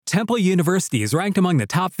Temple University is ranked among the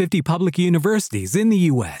top 50 public universities in the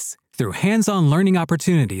U.S. Through hands-on learning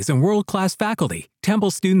opportunities and world-class faculty,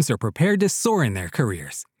 Temple students are prepared to soar in their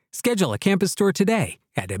careers. Schedule a campus tour today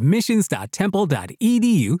at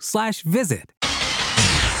admissions.temple.edu/visit.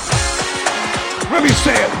 Let me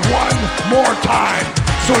say it one more time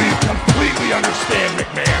so you completely understand,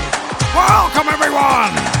 McMahon. Welcome,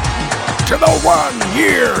 everyone, to the 1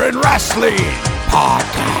 Year in Wrestling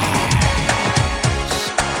podcast.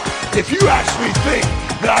 If you actually think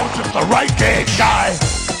that I was just the right guy,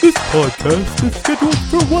 this podcast is scheduled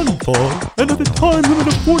for one fall and at a time limit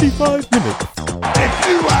of 45 minutes. If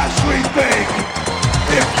you actually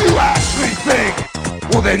think,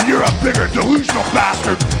 well then you're a bigger delusional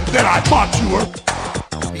bastard than I thought you were.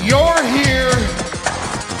 You're here.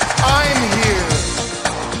 I'm here.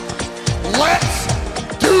 Let's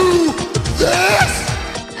do this.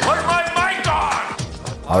 Put my mic on.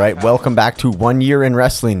 All right, welcome back to 1 Year in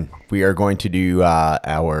Wrestling. We are going to do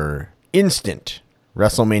our instant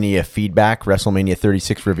WrestleMania feedback, WrestleMania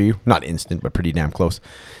 36 review. Not instant, but pretty damn close.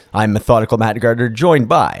 I'm Methodical Matt Gardner, joined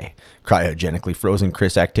by cryogenically frozen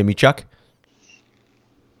Chris Actimichuk.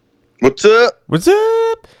 What's up? What's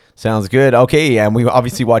up? Sounds good. Okay, and we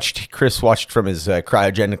obviously Chris watched from his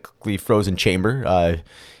cryogenically frozen chamber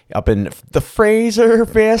up in the Fraser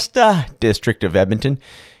Vista district of Edmonton.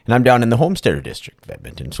 And I'm down in the Homesteader district of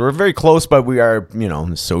Edmonton. So we're very close, but we are,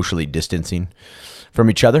 socially distancing from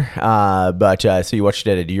each other. So you watched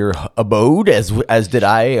it at your abode, as did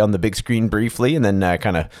I, on the big screen briefly, and then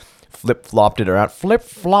kind of flip-flopping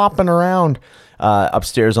around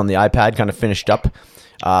upstairs on the iPad, kind of finished up.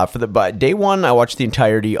 But day one, I watched the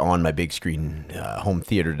entirety on my big screen home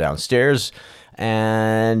theater downstairs.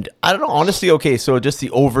 And I don't know, honestly, okay, so just the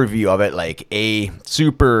overview of it,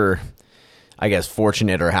 super, I guess,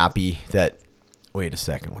 fortunate or happy that, wait a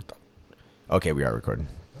second, okay, we are recording.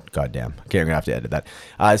 Goddamn. Okay, I'm gonna have to edit that.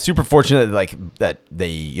 Super fortunate that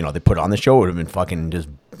they put on the show. It would have been fucking just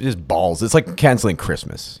balls. It's like canceling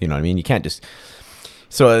Christmas. You know what I mean? You can't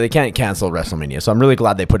so they can't cancel WrestleMania. So I'm really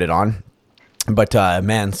glad they put it on. But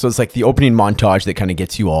man, so it's like the opening montage that kind of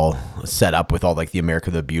gets you all set up with all the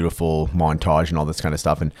America the Beautiful montage and all this kind of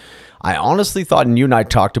stuff. And I honestly thought, and you and I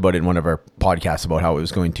talked about it in one of our podcasts about how they were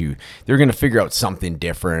going to figure out something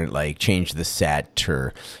different, like change the set,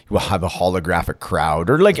 or we'll have a holographic crowd,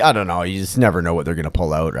 or I don't know, you just never know what they're going to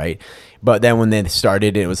pull out, right? But then when they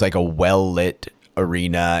started, it was like a well-lit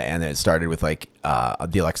arena, and then it started with the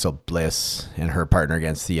Alexa Bliss and her partner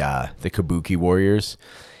against the Kabuki Warriors.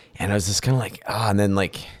 And I was just kind of and then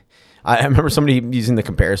I remember somebody using the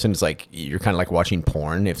comparison. It's like you're kind of like watching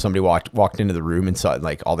porn. If somebody walked into the room and saw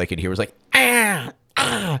all they could hear was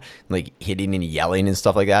hitting and yelling and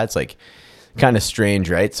stuff like that. It's kind of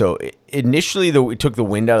strange, right? So initially, it took the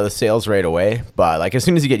wind out of the sails right away. But as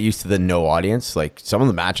soon as you get used to the no audience, some of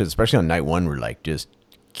the matches, especially on night one, were just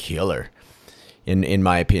killer, in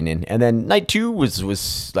my opinion. And then night two was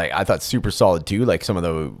I thought super solid too. Some of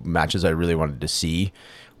the matches I really wanted to see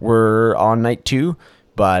were on night two.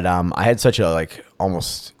 But I had such a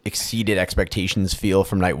almost exceeded expectations feel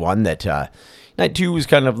from night one that night two was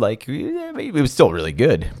kind of it was still really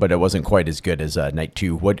good, but it wasn't quite as good as night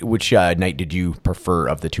two. Which night did you prefer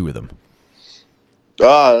of the two of them?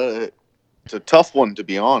 It's a tough one, to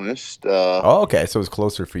be honest. Okay, so it was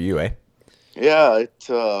closer for you, eh? Yeah,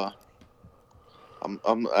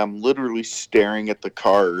 I'm literally staring at the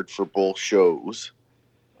card for both shows,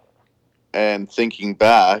 and thinking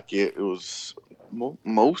back, it was.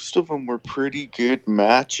 Most of them were pretty good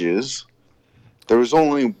matches. There was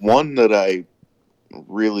only one that I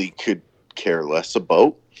really could care less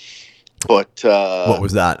about. But what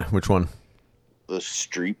was that? Which one? The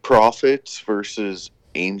Street Profits versus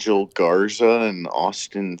Angel Garza and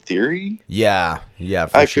Austin Theory. Yeah,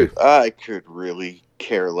 for sure. I could really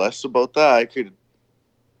care less about that. I could,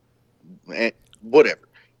 whatever.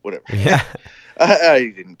 Yeah,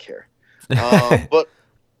 I didn't care. But.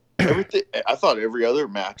 I thought every other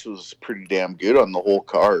match was pretty damn good on the whole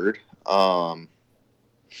card. But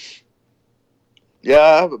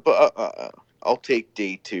I'll take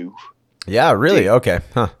day two. Yeah, really? Okay.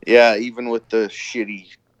 Huh. Yeah, even with the shitty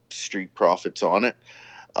Street Profits on it.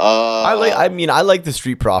 I like the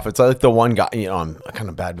Street Profits. I like the one guy. I'm kind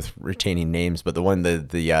of bad with retaining names, but the one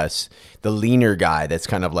the leaner guy that's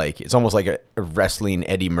kind of it's almost like a wrestling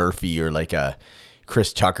Eddie Murphy or a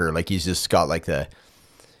Chris Tucker. He's just got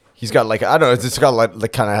he's got I don't know, it's just got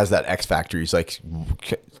kind of has that X factor. He's kind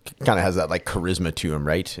of has that charisma to him,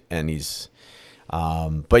 right? And he's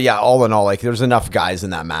but yeah, all in all, there's enough guys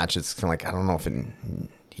in that match. It's kind of I don't know if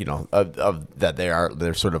that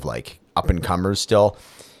they're sort of up and comers still.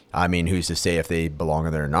 I mean, who's to say if they belong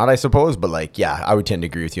in there or not, I suppose. But like, yeah, I would tend to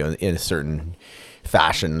agree with you in a certain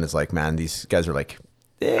fashion. It's like, man, these guys are like,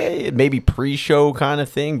 maybe pre-show kind of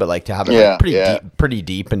thing, but like to have it like pretty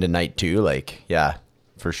deep into night 2, like, yeah,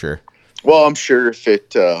 for sure. Well, I'm sure if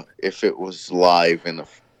it was live in a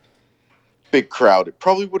big crowd, it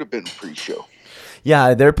probably would have been pre-show.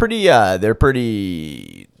 Yeah, they're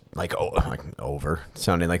pretty like over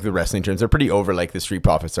sounding like the wrestling terms. They're pretty over. Like the Street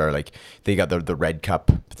Profits are like, they got the red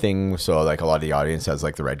cup thing. So like a lot of the audience has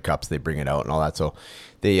like the red cups, they bring it out and all that. So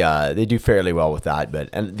they do fairly well with that. But,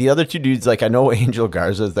 and the other two dudes, like I know Angel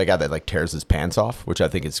Garza is the guy that like tears his pants off, which I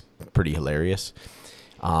think is pretty hilarious.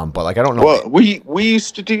 But like, I don't know. Well, we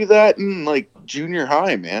used to do that in like junior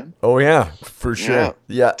high, man. Oh yeah, for sure.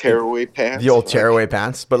 Yeah. Tearaway pants. The old tearaway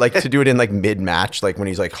pants. But like to do it in like mid match, like when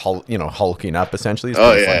he's like, hulking up essentially.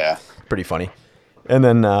 Yeah. Pretty funny. And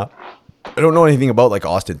then, I don't know anything about like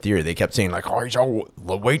Austin Theory. They kept saying like, oh,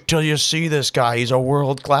 wait till you see this guy. He's a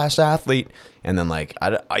world-class athlete. And then like,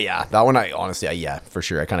 that one I honestly, for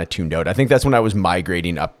sure. I kind of tuned out. I think that's when I was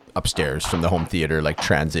migrating upstairs from the home theater, like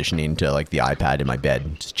transitioning to like the iPad in my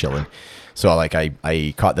bed, just chilling. So like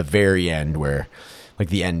I caught the very end where like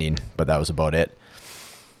the ending, but that was about it.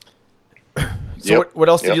 So what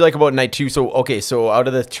else did you like about night 2? So okay, so out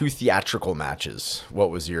of the 2 theatrical matches, what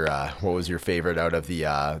was your favorite out of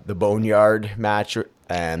the Boneyard match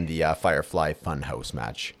and the Firefly Funhouse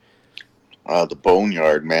match? The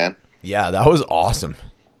Boneyard, man. Yeah, that was awesome.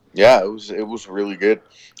 Yeah, it was really good.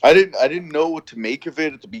 I didn't know what to make of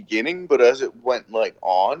it at the beginning, but as it went like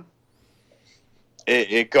on,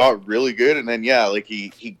 it got really good. And then like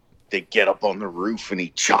they get up on the roof and he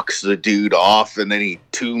chucks the dude off, and then he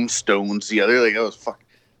tombstones the other. Like that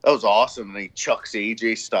was awesome. And then he chucks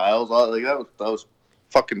AJ Styles. Like that was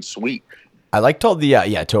fucking sweet. I liked all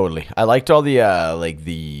the totally. I liked all the like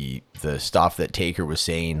the stuff that Taker was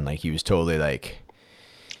saying. Like he was totally like,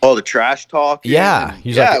 oh, the trash talk. Yeah,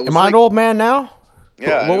 he's like, am I an old man now?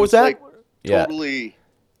 Yeah, what was that? Like,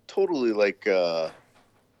 totally like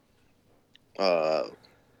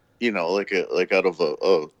like out of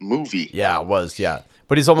a movie. Yeah, it was. Yeah,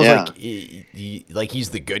 but he's almost like he's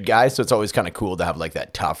the good guy, so it's always kind of cool to have like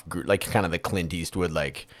that tough, like kind of the Clint Eastwood,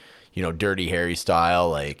 like Dirty Harry style,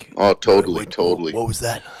 like. Oh, totally. What was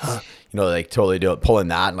that? Huh? Like totally pulling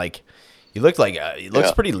that, and like he looked like he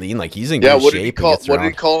looks pretty lean, like he's in good shape. What did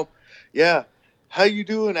he call him? Yeah, how you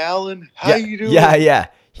doing, Alan? How you doing? Yeah.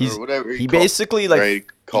 He's whatever. He basically like. Right,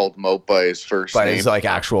 called him out by his first name. By his like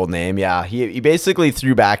actual name, yeah. He basically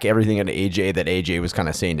threw back everything into AJ that AJ was kind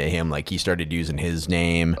of saying to him. Like he started using his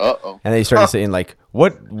name. Uh-oh. And they started saying like,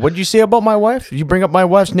 what'd you say about my wife? Did you bring up my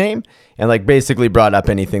wife's name? And like basically brought up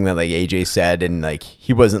anything that like AJ said, and like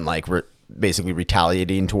he wasn't like basically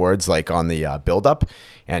retaliating towards like on the build up,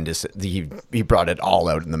 and just he brought it all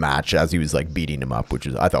out in the match as he was like beating him up, which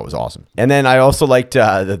I thought was awesome. And then I also liked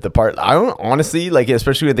the part, I don't honestly like,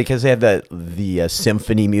 especially because they had the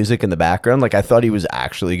symphony music in the background. Like I thought he was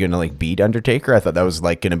actually gonna like beat Undertaker. I thought that was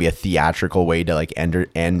like gonna be a theatrical way to like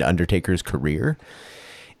end Undertaker's career.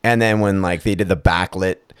 And then when like they did the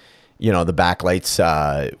backlit, the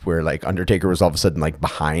backlights where like Undertaker was all of a sudden like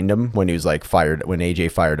behind him when he was like when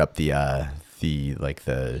AJ fired up the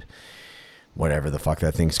whatever the fuck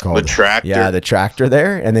that thing's called. The tractor. Yeah, the tractor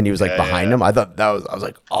there. And then he was like behind him. I was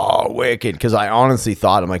like, oh, wicked. Because I honestly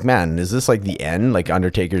thought, I'm like, man, is this like the end? Like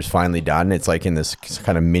Undertaker's finally done. It's like in this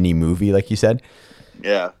kind of mini movie, like you said.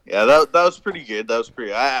 Yeah, that was pretty good. That was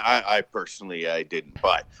pretty. I personally, I didn't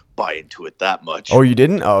buy into it that much. Oh, you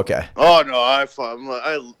didn't? Oh, okay. Oh no, I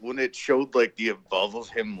when it showed like the above of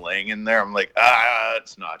him laying in there, I'm like,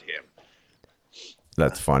 it's not him.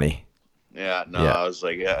 That's funny. Yeah, no, I was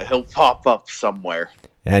like, he'll pop up somewhere.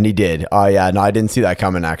 And he did. Oh yeah, no, I didn't see that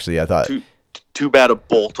coming. Actually, I thought. Too bad a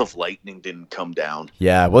bolt of lightning didn't come down.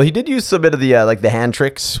 Yeah, well, he did use a bit of the like the hand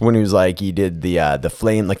tricks when he was like he did the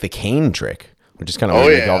flame, like the cane trick. Which is kind of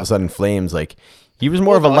weird. Like all of a sudden flames, like he was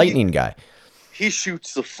more of a lightning guy. He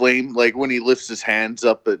shoots the flame, like when he lifts his hands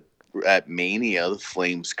up at Mania, the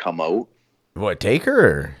flames come out. What,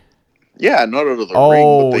 Taker? Yeah, not out of the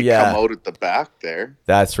ring, but they come out at the back there.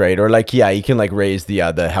 That's right. Or like, yeah, he can like raise the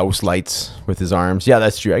house lights with his arms. Yeah,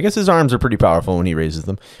 that's true. I guess his arms are pretty powerful when he raises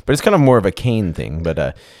them. But it's kind of more of a cane thing.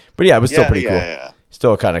 But yeah, it was still pretty cool. Yeah.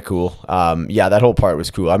 Still kind of cool. Yeah, that whole part was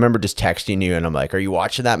cool. I remember just texting you and I'm like, are you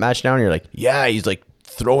watching that match now? And you're like, yeah, he's like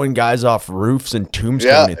throwing guys off roofs and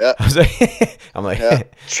tombstoning. Yeah. I was like, I'm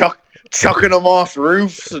like, chucking them off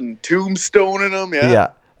roofs and tombstoning them.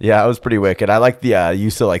 Yeah, it was pretty wicked. I like the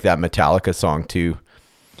use of like that Metallica song too.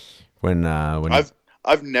 When I've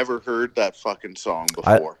I've never heard that fucking song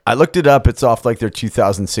before. I looked it up. It's off like their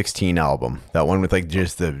 2016 album. That one with like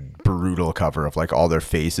just the brutal cover of like all their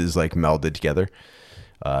faces like melded together.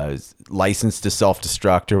 License to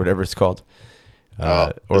Self-Destruct or whatever it's called.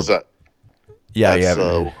 Is that? Yeah, yeah.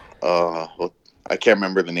 Well, I can't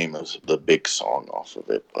remember the name of the big song off of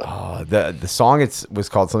it. But. The song was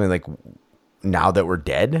called something like "Now That We're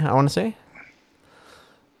Dead." I want to say.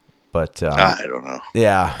 But I don't know.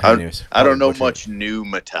 Yeah, I don't know much new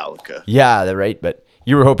Metallica. Yeah, they're right. But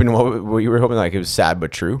you were hoping you were hoping like it was Sad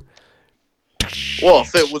But True. Well,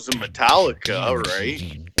 if it was a Metallica,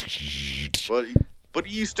 right? But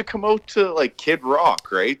he used to come out to like Kid Rock,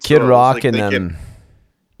 right? Kid Rock, and then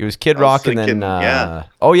it was Kid Rock, and then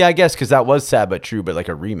oh yeah, I guess because that was Sad But True, but like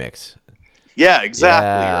a remix. Yeah, exactly.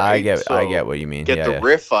 Yeah, right? I get what you mean. Get the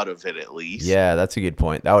riff out of it at least. Yeah, that's a good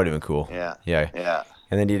point. That would have been cool. Yeah.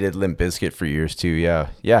 And then he did Limp Bizkit for years too.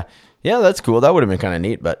 Yeah. That's cool. That would have been kind of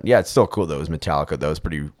neat. But yeah, it's still cool though. It was Metallica. That was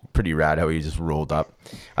pretty rad how he just rolled up.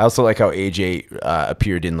 I also like how AJ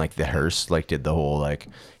appeared in like the hearse, like did the whole like,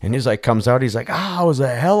 and he's like comes out. He's like, it was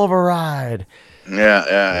a hell of a ride.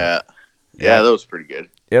 Yeah. That was pretty good.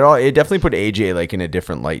 It definitely put AJ like in a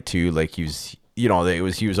different light too. Like he was. He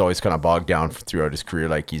was always kind of bogged down throughout his career.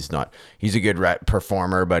 Like he's a good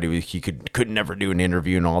performer, but he could never do an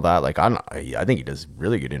interview and all that. Like I think he does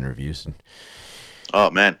really good interviews. Oh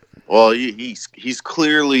man, well he's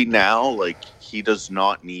clearly now like he does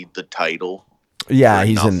not need the title. Yeah,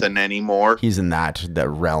 he's nothing anymore. He's in that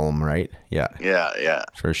realm, right? Yeah,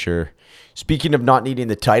 for sure. Speaking of not needing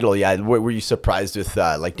the title, were you surprised with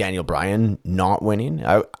like Daniel Bryan not winning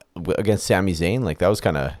against Sami Zayn? Like that was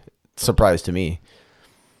kind of surprise to me.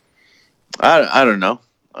 I don't know.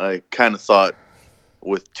 I kind of thought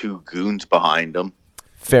with two goons behind him.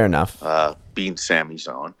 Fair enough. Being Sami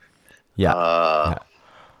Zayn. Yeah.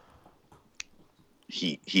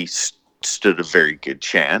 He stood a very good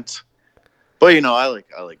chance. But I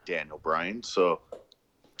like Daniel Bryan, so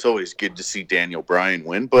it's always good to see Daniel Bryan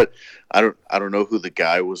win. But I don't know who the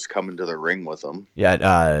guy was coming to the ring with him.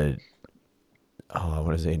 Yeah. I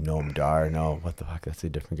want to say Noam Dar. No, what the fuck? That's a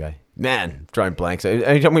different guy. Man, drawing blanks.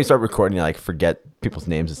 Anytime we start recording, I like forget people's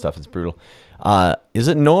names and stuff. It's brutal. Is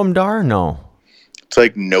it Noam Dar? No. It's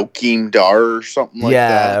like Nokeem Dar or something like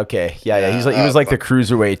that. Yeah, okay. Yeah. He was like the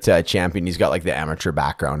cruiserweight champion. He's got like the amateur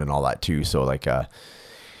background and all that too. So like,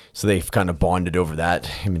 so they've kind of bonded over that,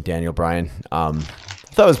 him and Daniel Bryan. I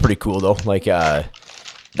thought it was pretty cool though. Like,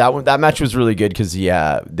 that match was really good because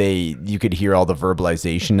you could hear all the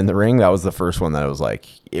verbalization in the ring. That was the first one that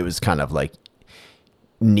it was kind of like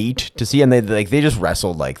neat to see, and they just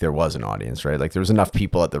wrestled like there was an audience, right? Like there was enough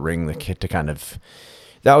people at the ring to kind of.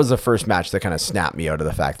 That was the first match that kind of snapped me out of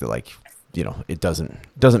the fact that it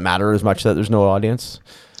doesn't matter as much that there's no audience.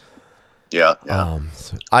 Yeah.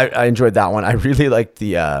 So I enjoyed that one. I really liked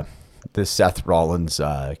the Seth Rollins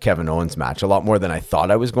Kevin Owens match a lot more than I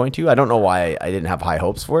thought I was going to. I don't know why I didn't have high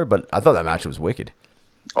hopes for it, but I thought that match was wicked.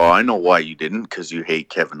 Oh, I know why you didn't, because you hate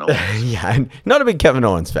Kevin Owens. Yeah, I'm not a big Kevin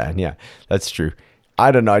Owens fan. Yeah, that's true.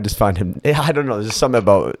 I don't know. I just find him. I don't know. There's just something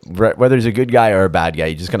about whether he's a good guy or a bad guy.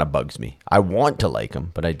 He just kind of bugs me. I want to like him,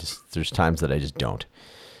 but there's times that I just don't.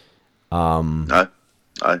 I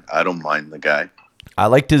don't mind the guy. I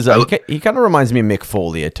liked his. He kind of reminds me of Mick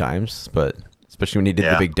Foley at times, but especially when he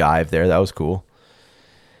did the big dive there, that was cool.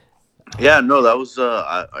 Yeah, no, that was.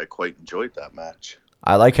 I quite enjoyed that match.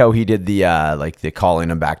 I like how he did the the calling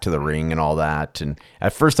him back to the ring and all that. And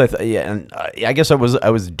at first I thought, and I guess I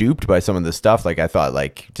was duped by some of the stuff. Like I thought,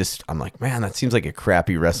 I'm like, man, that seems like a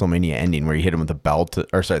crappy WrestleMania ending where he hit him with the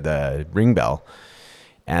the ring bell,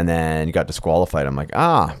 and then got disqualified. I'm like,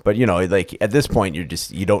 but at this point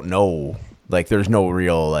you don't know. Like there's no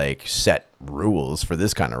real set rules for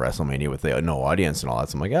this kind of WrestleMania with no audience and all that.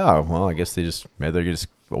 So I'm like, well, I guess maybe they're just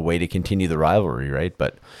a way to continue the rivalry, right?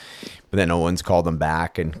 But then Owens called him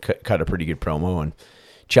back and cut a pretty good promo and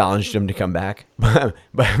challenged him to come back. But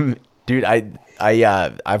dude,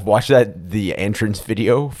 I've watched the entrance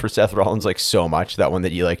video for Seth Rollins so much. That one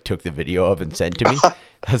that you took the video of and sent to me.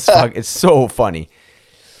 It's so funny.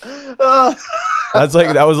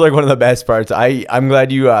 That was one of the best parts. I'm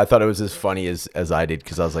glad you thought it was as funny as I did,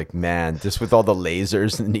 because I was like, man, just with all the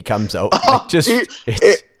lasers and he comes out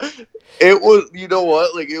it was, you know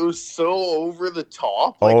what? It was so over the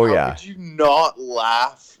top. How could you not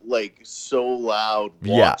laugh so loud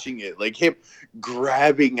watching it? Him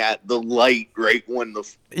grabbing at the light right when the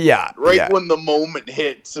when the moment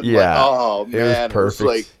hits. And oh man, it was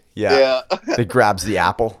perfect. It it grabs the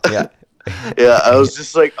apple. Yeah. Yeah, I was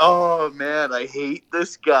just like, oh man, I hate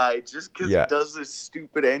this guy just because Yeah. he does this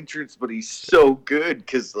stupid entrance, but he's so good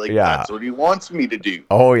because like Yeah. that's what he wants me to do.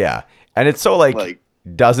 Oh yeah, and it's so like Like,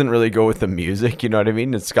 doesn't really go with the music. You know what I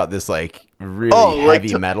mean? It's got this like really like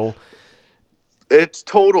heavy metal. it's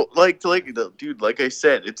total dude. Like I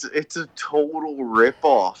said, it's a total rip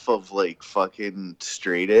off of like fucking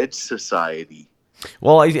Straight Edge Society.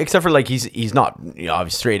 Well, except for like he's not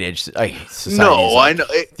straight edge society. No, Like, I know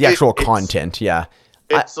the actual it's- content. Yeah,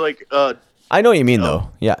 It's like I know what you mean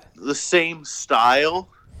though. Yeah, the same style,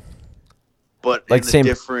 but Like in same- a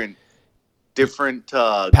different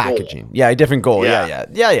packaging. goal. Yeah, a different goal. Yeah.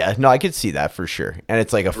 Yeah. No, I could see that for sure. And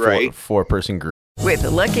it's like a Right. four person group. With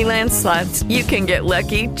the Lucky Land Slots, you can get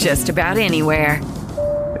lucky just about anywhere.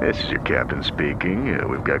 This is your captain speaking.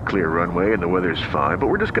 We've got clear runway and the weather's fine, but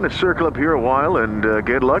we're just going to circle up here a while and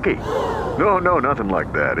get lucky. No, nothing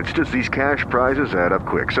like that. It's just these cash prizes add up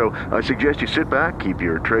quick. So I suggest you sit back, keep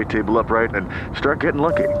your tray table upright, and start getting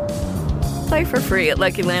lucky. Play for free at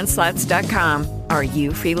LuckyLandSlots.com. Are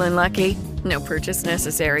you feeling lucky? No purchase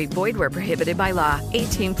necessary. Void where prohibited by law.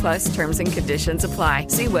 18 plus terms and conditions apply.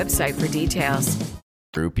 See website for details.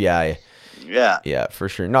 Group. Yeah, Yeah. for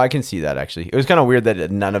sure. No, I can see that actually. It was kind of weird that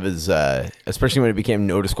none of his, especially when it became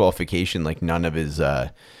no disqualification, like none of his,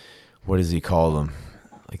 what does he call them?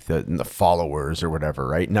 Like the followers or whatever,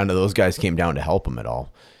 right? None of those guys came down to help him at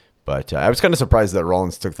all. But I was kind of surprised that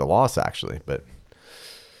Rollins took the loss actually, but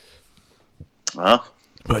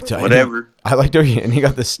Whatever. I liked how he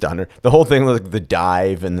got the stunner. The whole thing was like the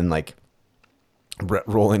dive and then like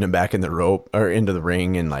rolling him back in the rope or into the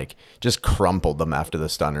ring and like just crumpled them after the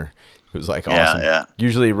stunner. It was like awesome. Yeah.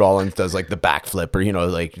 Usually Rollins does like the backflip or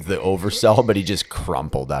like the oversell, but he just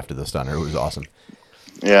crumpled after the stunner. It was awesome.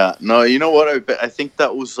 Yeah. No, you know what? I think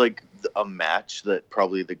that was like a match that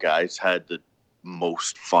probably the guys had the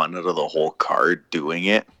most fun out of the whole card doing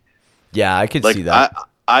it. Yeah, I could Like see that.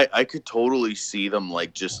 I could totally see them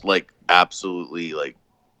like just like absolutely like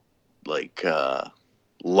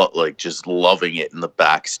just loving it in the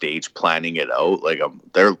backstage, planning it out. Like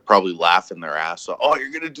they're probably laughing their ass off. Oh,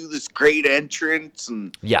 you're gonna do this great entrance,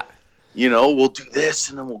 and Yeah. we'll do this,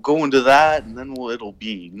 and then we'll go into that, and then it'll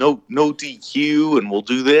be no DQ, and we'll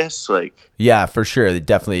do this. Like, Yeah, for sure.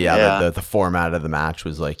 Definitely, Yeah. The format of the match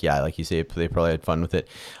was like, like you say, they probably had fun with it.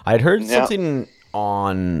 I had heard Yeah. something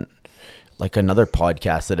on like another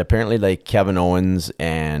podcast that apparently like Kevin Owens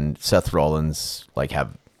and Seth Rollins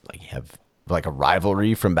have like a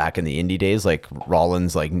rivalry from back in the indie days. Like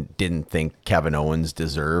Rollins like didn't think Kevin Owens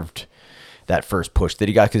deserved that first push that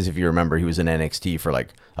he got, because if you remember, he was in NXT for like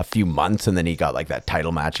a few months and then he got like that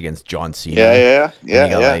title match against John Cena.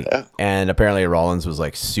 yeah. And apparently Rollins was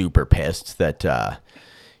like super pissed that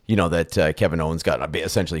Kevin Owens got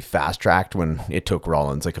essentially fast tracked when it took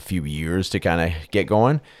Rollins like a few years to kind of get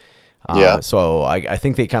going. So I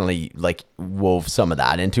think they kind of like wove some of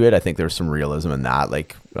that into it. I think there was some realism in that.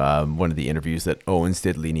 Like one of the interviews that Owens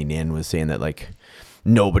did leaning in was saying that like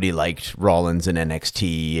nobody liked Rollins in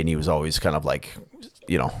NXT and he was always kind of like,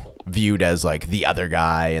 viewed as like the other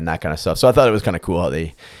guy and that kind of stuff. So I thought it was kind of cool how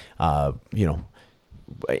they,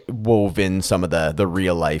 wove in some of the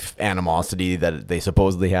real life animosity that they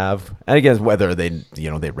supposedly have. And I guess whether they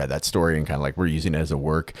read that story and kind of like we're using it as a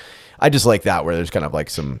work. I just like that where there's kind of like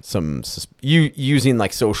some using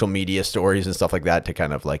like social media stories and stuff like that to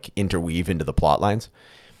kind of like interweave into the plot lines.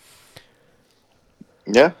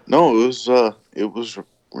 Yeah, no, it was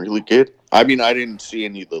really good. I mean, I didn't see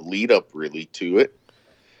any of the lead up really to it,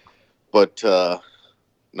 but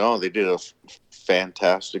no, they did a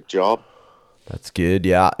fantastic job. That's good.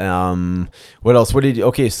 Yeah. What else?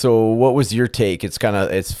 Okay. So what was your take? It's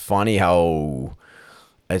funny how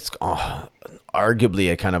it's arguably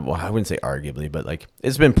I wouldn't say arguably, but like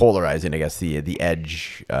it's been polarizing, I guess, the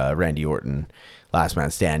Edge, Randy Orton, last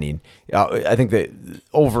man standing. I think the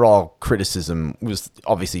overall criticism was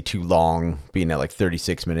obviously too long, being at like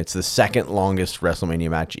 36 minutes, the second longest WrestleMania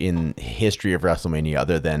match in history of WrestleMania,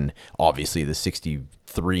 other than obviously the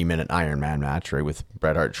 63-minute Iron Man match, right, with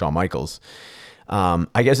Bret Hart, Shawn Michaels.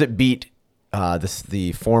 I guess it beat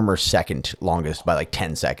the former second longest by like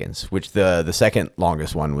 10 seconds, which the second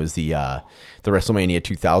longest one was the WrestleMania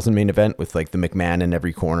 2000 main event with like the McMahon in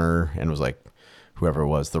every corner, and it was like whoever it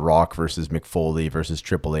was, The Rock versus Mick Foley versus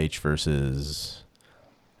Triple H versus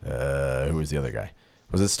who was the other guy?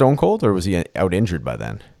 Was it Stone Cold, or was he out injured by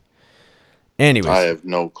then? Anyways, I have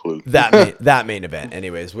no clue. that main event.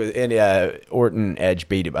 Anyways, Orton Edge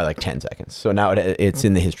beat it by like 10 seconds. So now it's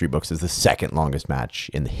in the history books as the second longest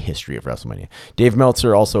match in the history of WrestleMania. Dave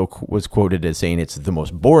Meltzer also was quoted as saying it's the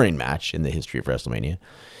most boring match in the history of WrestleMania.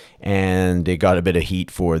 and they got a bit of heat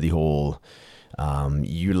for the whole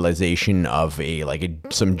utilization of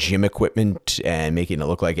some gym equipment and making it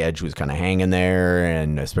look like Edge was kind of hanging there,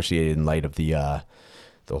 and especially in light of the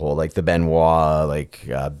whole like the Benoit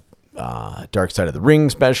Dark Side of the Ring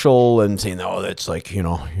special, and saying, oh, that's like, you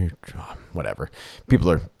know, whatever. People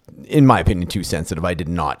are, in my opinion, too sensitive. I did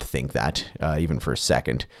not think that even for a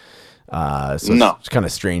second. No. It's kind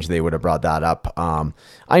of strange they would have brought that up. I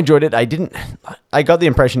enjoyed it. I got the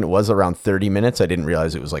impression it was around 30 minutes. I didn't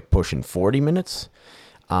realize it was like pushing 40 minutes.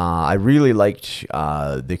 I really liked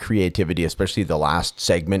the creativity, especially the last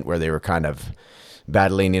segment where they were kind of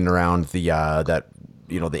battling in around the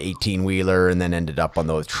 18-wheeler, and then ended up on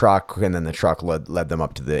the truck, and then the truck led them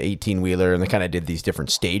up to the 18-wheeler, and they kind of did these different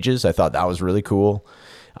stages. I thought that was really cool.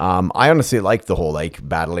 I honestly liked the whole like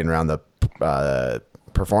battling around the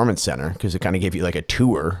Performance Center, because it kind of gave you like a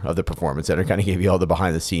tour of the Performance Center, kind of gave you all the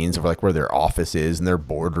behind the scenes of like where their office is and their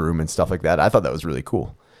boardroom and stuff like that. I thought that was really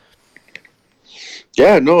cool.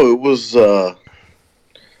 Yeah, no, it was. I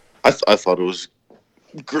thought it was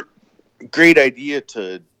great idea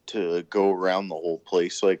to go around the whole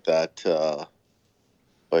place like that.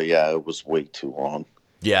 But yeah, it was way too long.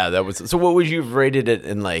 Yeah, that was. So what would you have rated it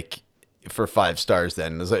in, like, for 5 stars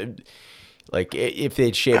then? Was it, like, if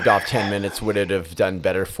they'd shaved off 10 minutes, would it have done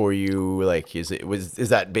better for you? Like, is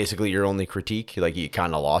that basically your only critique? Like, you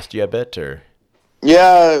kind of lost you a bit, or?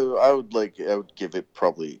 Yeah, I would give it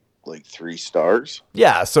probably like 3 stars.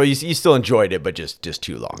 Yeah, so you still enjoyed it, but just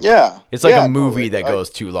too long. Yeah. It's like a movie that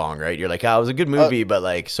goes too long, right? You're like, oh, it was a good movie, but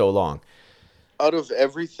like so long. Out of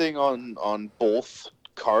everything on both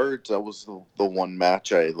cards, that was the one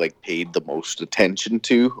match I like paid the most attention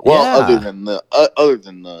to. Well, Yeah. other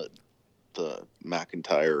than the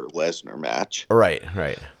McIntyre Lesnar match.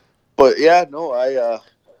 Right. But yeah, no, I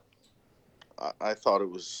thought it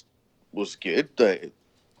was good.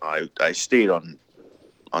 I stayed on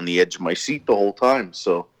the edge of my seat the whole time.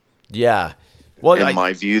 So Yeah. Well, in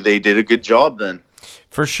my view, they did a good job then.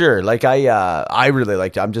 For sure. Like I really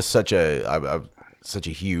liked it. I'm just such a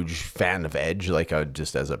huge fan of Edge. Like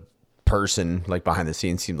just as a person, like behind the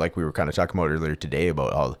scenes, seemed like we were kind of talking about earlier today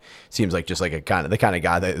about how seems like just like the kind of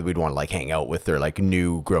guy that we'd want to like hang out with, or like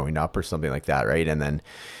new growing up or something like that, right? And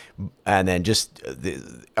then just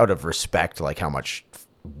out of respect, like how much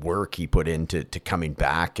work he put into coming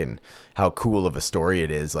back and how cool of a story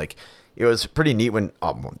it is. Like it was pretty neat when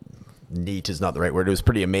neat is not the right word. It was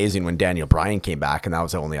pretty amazing when Daniel Bryan came back, and that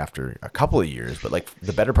was only after a couple of years, but like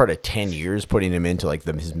the better part of 10 years, putting him into like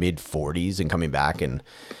his mid 40s and coming back in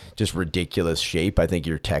just ridiculous shape. I think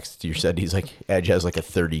you said he's like, Edge has like a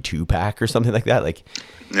 32 pack or something like that. Like,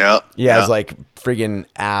 Yeah. he has like friggin'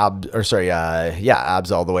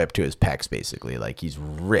 abs all the way up to his pecs, basically. Like he's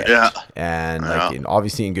ripped and like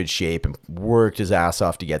obviously in good shape, and worked his ass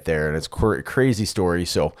off to get there. And it's a crazy story.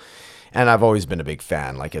 So, and I've always been a big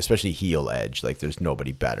fan, like especially heel Edge. Like there's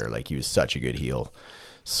nobody better. Like he was such a good heel.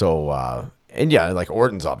 So, and yeah, like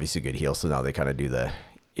Orton's obviously a good heel. So now they kind of do the,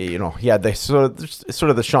 you know, yeah, they sort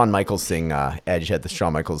of the Shawn Michaels thing. Edge had the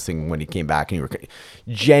Shawn Michaels thing when he came back, and you were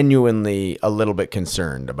genuinely a little bit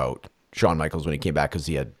concerned about Shawn Michaels when he came back, because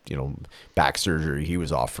he had, you know, back surgery. He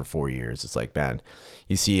was off for 4 years. It's like, man,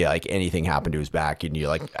 you see like anything happen to his back, and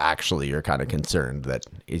you're kind of concerned that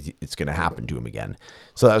it's going to happen to him again.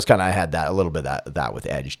 So that was kind of, I had that a little bit that with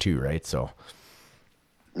Edge too, right? So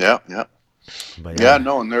Yeah. but Yeah,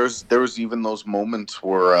 no, and there was even those moments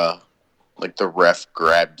where like the ref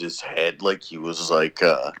grabbed his head like he was like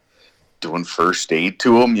doing first aid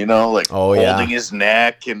to him, you know, like holding his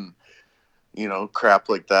neck and, you know, crap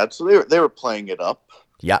like that. So they were playing it up.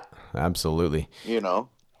 Yeah, absolutely. You know,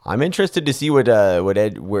 I'm interested to see what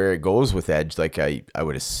Ed, where it goes with Edge. Like I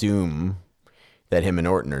would assume that him and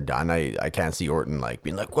Orton are done. I can't see Orton like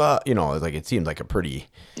being like, well, you know, like it seemed like a pretty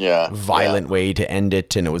violent way to end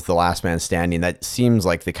it, and it was the last man standing. That seems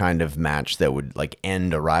like the kind of match that would like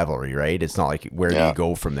end a rivalry, right? It's not like where do you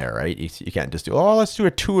go from there, right? You can't just do, let's do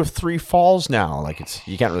a 2 of 3 falls now. Like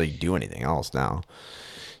you can't really do anything else now.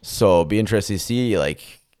 So it'd be interesting to see,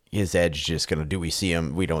 like, is Edge just gonna, do we see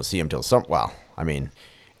him? We don't see him till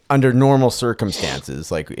under normal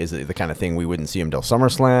circumstances, like, is it the kind of thing we wouldn't see him till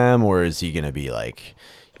SummerSlam, or is he going to be like,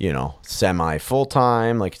 you know, semi full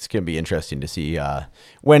time? Like, it's going to be interesting to see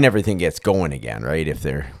when everything gets going again, right?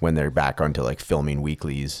 When they're back onto like filming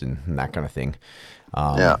weeklies and that kind of thing.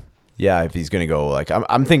 If he's going to go, like,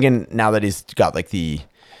 I'm thinking now that he's got like the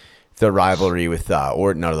rivalry with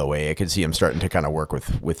Orton out of the way, I could see him starting to kind of work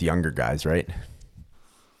with younger guys, right?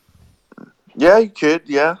 Yeah, you could.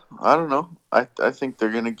 Yeah, I don't know. I think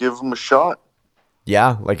they're gonna give him a shot.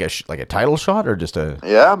 Yeah, like a title shot, or just a.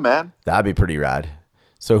 Yeah, man. That'd be pretty rad.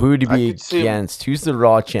 So who would he I be could see him- against? Who's the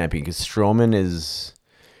Raw champion? Because Strowman is...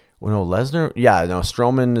 Well, no, Lesnar? Yeah, no,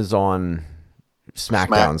 Strowman is on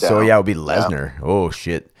SmackDown. So, SmackDown. yeah, it would be Lesnar. Oh,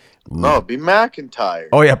 shit. Ooh. No, it'd be McIntyre.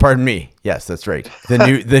 Oh, yeah, pardon me. Yes, that's right.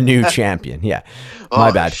 The new champion. Yeah,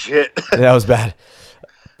 my bad. Shit. That was bad.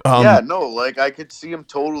 Yeah, no, like I could see him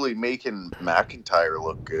totally making McIntyre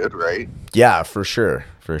look good, right? Yeah, for sure.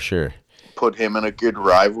 For sure. Put him in a good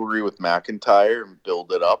rivalry with McIntyre and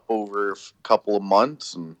build it up over a couple of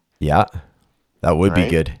months. And Yeah, that would be Right?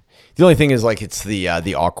 good. The only thing is, like, it's the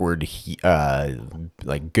awkward,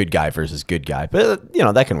 like, good guy versus good guy. But,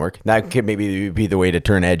 that can work. That could maybe be the way to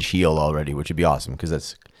turn Edge heel already, which would be awesome, because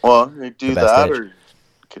that's... well, they do The best that, Edge. or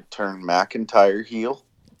could turn McIntyre heel.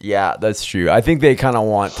 Yeah, that's true. I think they kind of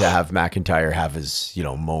want to have McIntyre have his,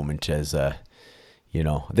 moment as a...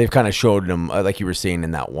 they've kind of showed him, like you were saying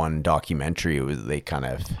in that one documentary, it was they kind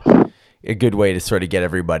of a good way to sort of get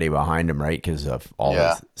everybody behind him, right? Because of all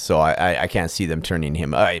Yeah. this. So I can't see them turning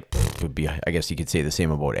him. I guess you could say the same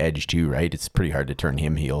about Edge too, right? It's pretty hard to turn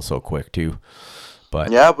him heel so quick too.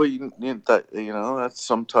 But Yeah, but that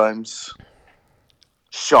sometimes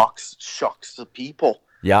shocks the people,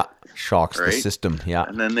 yeah, shocks the Right? system. Yeah,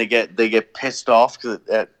 and then they get pissed off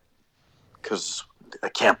because I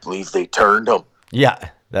can't believe they turned him. yeah,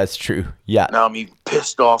 that's true. Yeah, Now I'm even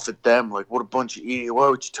pissed off at them. Like, what a bunch of idiots! Why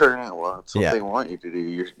would you turn it? Well, that's what Yeah. they want you to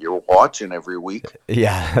do. You're watching every week,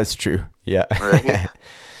 yeah, that's true. Yeah. right?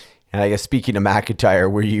 And I guess speaking of McIntyre,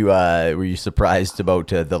 were you surprised about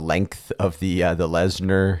the length of the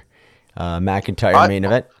Lesnar McIntyre main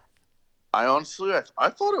event? I honestly, I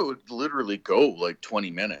thought it would literally go like 20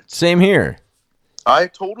 minutes. Same here. I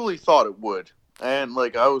totally thought it would, and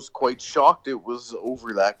like I was quite shocked it was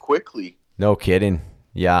over that quickly. No kidding.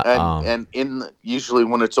 Yeah. And usually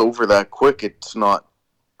when it's over that quick, it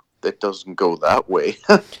doesn't go that way,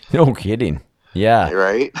 No kidding. Yeah.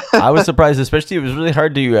 right? I was surprised, especially it was really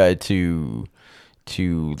hard to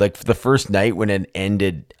like the first night when it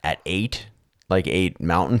ended at 8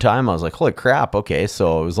 Mountain Time. I was like, holy crap. Okay.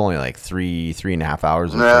 So it was only like 3.5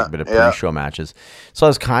 hours of Yeah, like a bit of yeah. pre-show matches. So I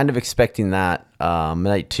was kind of expecting that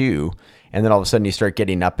night too. And then all of a sudden you start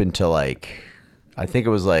getting up into like, I think it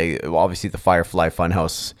was like, well, obviously the Firefly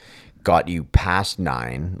Funhouse got you past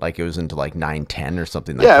 9, like it was into like 9:10 or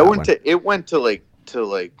something like Yeah, that. it went to like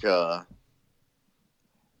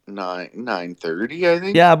 9:30, I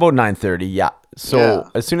think. Yeah, about 9:30. Yeah. So Yeah.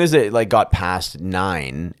 as soon as it like got past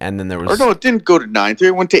 9, and then there Or was no, it didn't go to 9:30.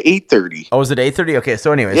 It went to 8:30. oh, was it 8:30? Okay,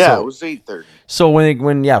 so anyway, Yeah, so it was 8:30. so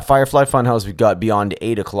when Firefly Funhouse we got beyond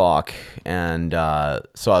 8 o'clock, and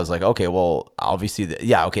so I was like, okay, well, obviously,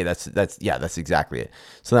 that's exactly it.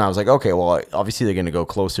 So then I was like, okay, well, obviously they're gonna go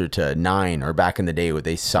closer to 9, or back in the day would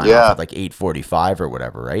they sign Yeah. off at like 8:45 or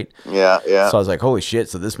whatever, right? Yeah. So I was like, holy shit!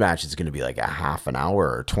 So this match is gonna be like a half an hour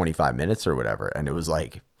or 25 minutes or whatever, and it was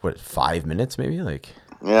like 5 minutes maybe, like.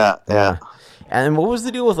 Yeah. And what was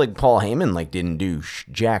the deal with like Paul Heyman? Like didn't do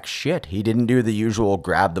jack shit. He didn't do the usual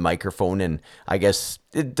grab the microphone, and I guess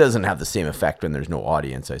it doesn't have the same effect when there's no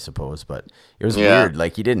audience, I suppose. But it was Yeah. weird.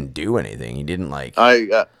 Like he didn't do anything. He didn't like.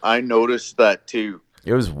 I noticed that too.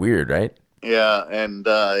 It was weird, right? Yeah, and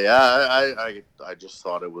I just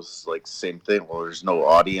thought it was like same thing. Well, there's no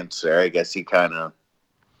audience there. I guess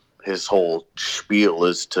his whole spiel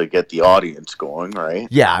is to get the audience going, right?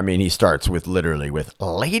 Yeah, I mean he starts with literally with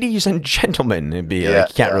 "ladies and gentlemen" and be Yeah, like,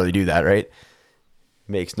 you can't yeah. really do that, right?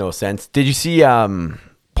 Makes no sense. Did you see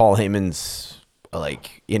Paul Heyman's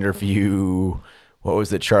like interview? What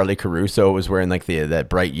was it? Charlie Caruso was wearing like that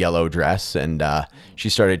bright yellow dress, and she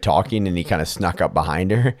started talking, and he kind of snuck up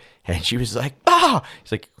behind her, and she was like, "Ah!"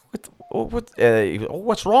 He's like,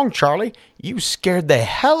 "What's wrong, Charlie? You scared the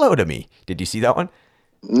hell out of me." Did you see that one?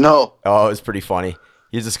 No. Oh, it was pretty funny.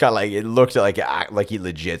 He's just kind of like, it looked like he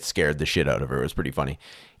legit scared the shit out of her. It was pretty funny.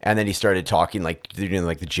 And then he started talking like doing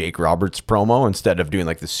like the Jake Roberts promo instead of doing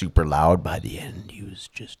like the super loud. By the end, he was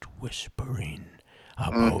just whispering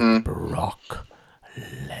about Brock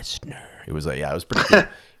Lesnar. It was like, yeah, it was pretty cool.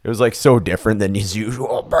 It was like so different than his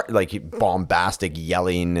usual like bombastic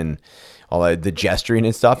yelling and all the gesturing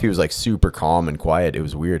and stuff. He was like super calm and quiet. It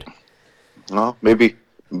was weird. Well, maybe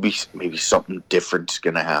something different's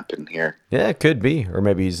gonna happen here. Yeah, it could be. Or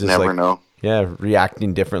maybe he's just Never like, know. yeah,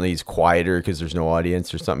 reacting differently. He's quieter because there's no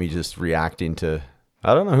audience or something. He's just reacting to,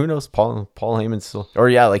 I don't know. Who knows? Paul Heyman's still, or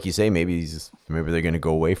yeah, like you say, maybe they're going to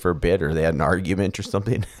go away for a bit, or they had an argument or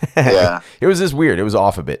something. Yeah. It was just weird. It was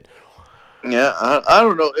off a bit. Yeah, I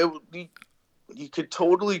don't know. It would be, you could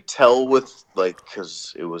totally tell with like,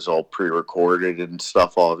 because it was all pre-recorded and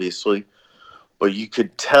stuff, obviously, but you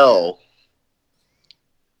could tell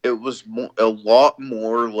it was a lot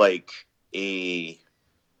more like a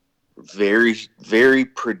very, very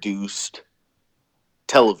produced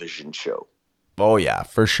television show. Oh yeah,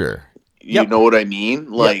 for sure. You know what I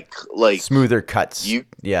mean? Like smoother cuts.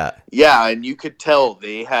 Yeah, and you could tell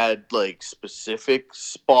they had like specific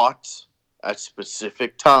spots at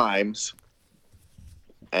specific times,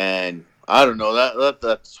 and I don't know,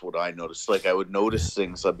 that's what I noticed. Like I would notice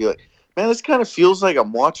things, I'd be like, man, this kind of feels like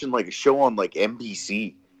I'm watching like a show on like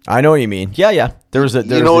NBC. I know what you mean. Yeah. There was a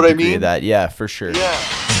degree of that. Yeah, for sure.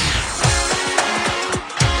 Yeah.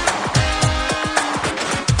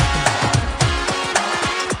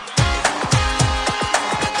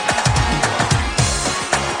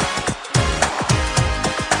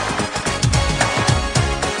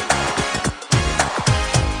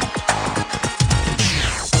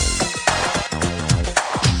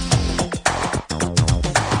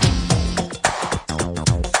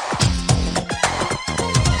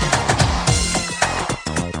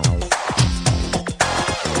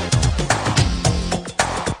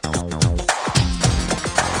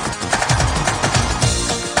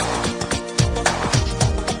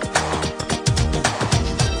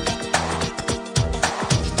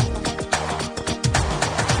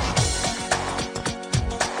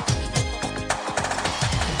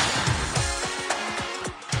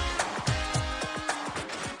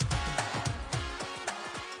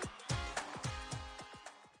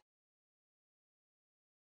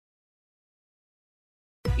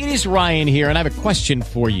 It is Ryan here, and I have a question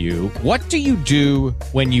for you. What do you do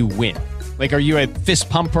when you win? Like, are you a fist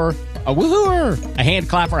pumper, a woohooer, a hand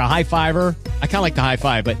clapper, a high fiver? I kind of like the high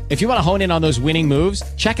five, but if you want to hone in on those winning moves,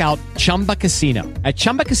 check out Chumba Casino. At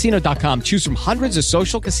ChumbaCasino.com, choose from hundreds of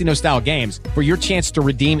social casino-style games for your chance to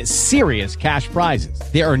redeem serious cash prizes.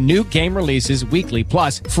 There are new game releases weekly,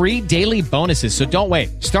 plus free daily bonuses, so don't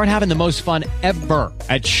wait. Start having the most fun ever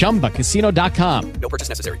at ChumbaCasino.com. No purchase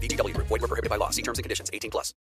necessary. VGW Group. Void where prohibited by law. See terms and conditions. 18+.